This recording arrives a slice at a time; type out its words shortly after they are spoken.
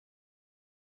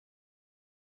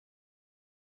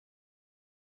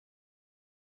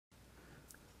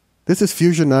This is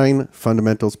Fusion 9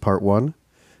 Fundamentals Part 1.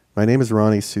 My name is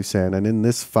Ronnie Susan, and in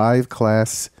this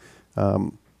 5-class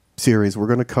series, we're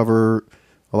going to cover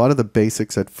a lot of the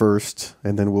basics at first,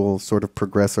 and then we'll sort of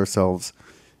progress ourselves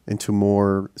into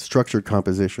more structured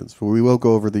compositions. We will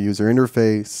go over the user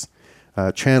interface,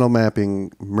 channel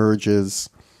mapping, merges,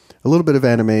 a little bit of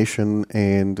animation,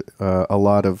 and a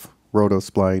lot of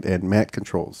roto-spline and mat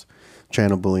controls,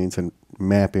 channel booleans and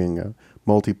mapping,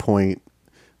 multi-point,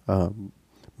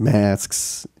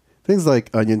 masks, things like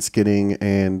onion skinning,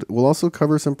 and we'll also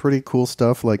cover some pretty cool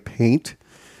stuff like paint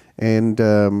and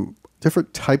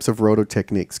different types of roto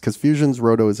techniques, because Fusion's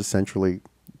roto is essentially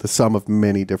the sum of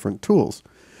many different tools.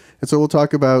 And so we'll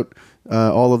talk about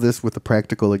all of this with a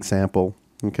practical example.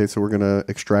 Okay, so we're going to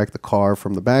extract the car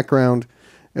from the background,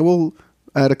 and we'll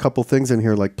add a couple things in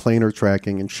here like planar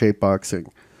tracking and shapeboxing,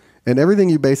 and everything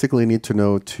you basically need to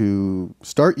know to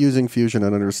start using Fusion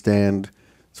and understand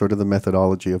sort of the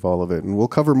methodology of all of it. And we'll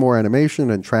cover more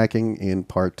animation and tracking in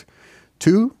part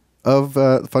 2 of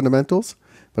fundamentals.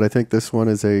 But I think this one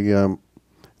is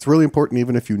it's really important.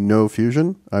 Even if you know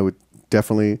Fusion, I would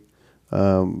definitely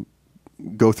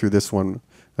go through this one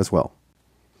as well.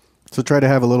 So try to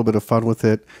have a little bit of fun with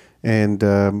it, and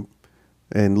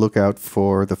look out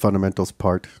for the fundamentals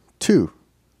part 2.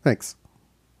 Thanks.